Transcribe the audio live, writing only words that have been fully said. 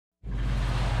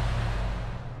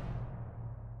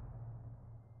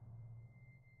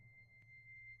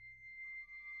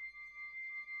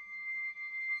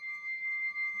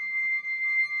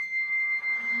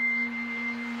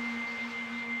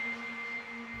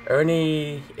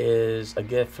Ernie is a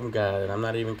gift from God, and I'm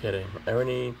not even kidding.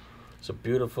 Ernie is a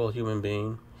beautiful human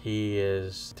being. He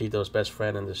is Tito's best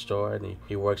friend in the store, and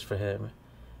he works for him.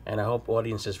 And I hope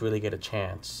audiences really get a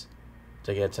chance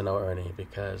to get to know Ernie,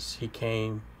 because he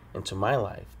came into my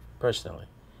life, personally,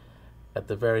 at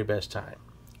the very best time.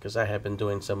 Because I had been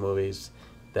doing some movies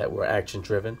that were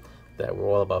action-driven, that were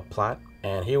all about plot.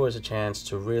 And here was a chance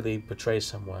to really portray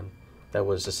someone that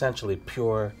was essentially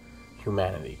pure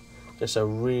humanity. Just a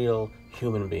real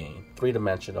human being,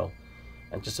 three-dimensional,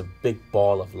 and just a big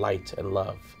ball of light and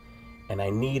love. And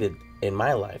I needed, in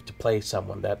my life, to play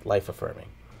someone that life-affirming.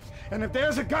 And if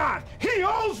there's a God, he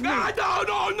owes me! I don't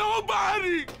know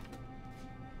nobody!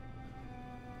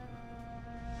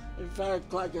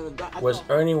 Was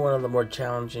Ernie one of the more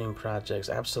challenging projects?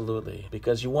 Absolutely,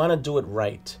 because you want to do it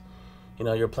right. You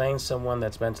know, you're playing someone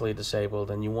that's mentally disabled,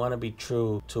 and you want to be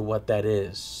true to what that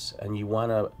is, and you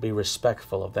want to be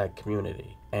respectful of that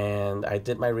community. And I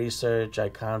did my research. I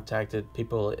contacted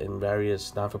people in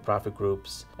various non-for-profit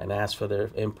groups and asked for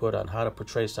their input on how to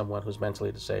portray someone who's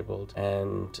mentally disabled.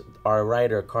 And our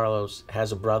writer, Carlos,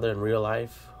 has a brother in real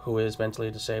life who is mentally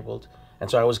disabled. And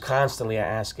so I was constantly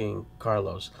asking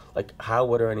Carlos, like, how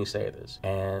would Ernie say this?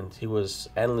 And he was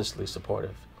endlessly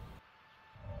supportive.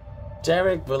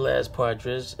 Derek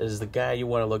Velez-Padres is the guy you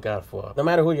want to look out for. No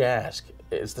matter who you ask,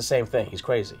 it's the same thing. He's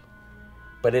crazy.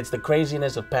 But it's the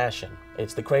craziness of passion.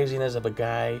 It's the craziness of a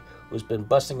guy who's been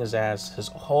busting his ass his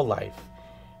whole life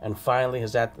and finally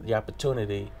has had the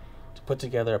opportunity to put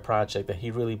together a project that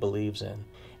he really believes in.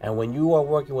 And when you are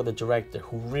working with a director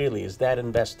who really is that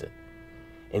invested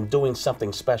in doing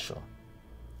something special,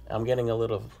 I'm getting a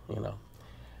little,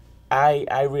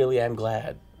 I really am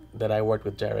glad that I worked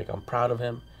with Derek. I'm proud of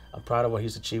him. I'm proud of what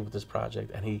he's achieved with this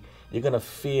project, and you're gonna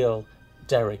feel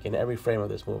Derek in every frame of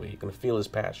this movie. You're gonna feel his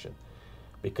passion,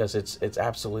 because it's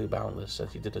absolutely boundless, and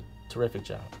he did a terrific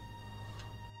job.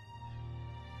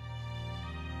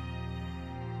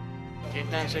 ¿Quién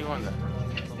está en segunda?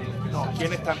 No,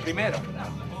 ¿quién está en primera?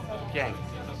 ¿Quién?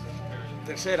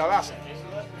 Tercera base.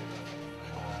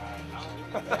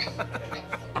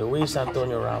 Luis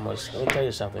Antonio Ramos, let me tell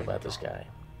you something about this guy.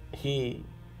 He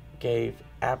gave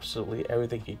absolutely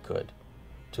everything he could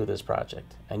to this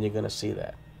project, and you're going to see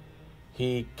that.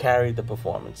 He carried the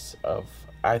performance of,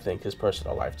 I think, his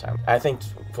personal lifetime. I think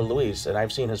for Luis, and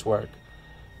I've seen his work,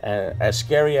 and as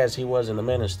scary as he was in The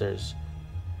Ministers,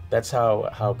 that's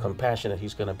how compassionate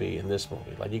he's going to be in this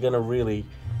movie. Like, you're going to really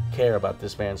care about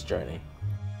this man's journey.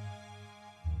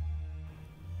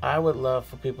 I would love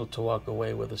for people to walk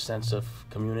away with a sense of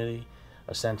community,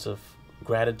 a sense of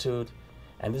gratitude.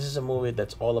 And this is a movie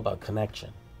that's all about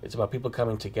connection. It's about people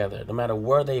coming together, no matter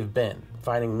where they've been,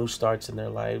 finding new starts in their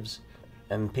lives,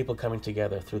 and people coming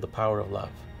together through the power of love.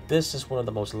 This is one of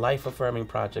the most life-affirming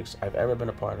projects I've ever been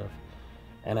a part of,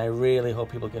 and I really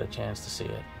hope people get a chance to see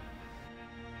it.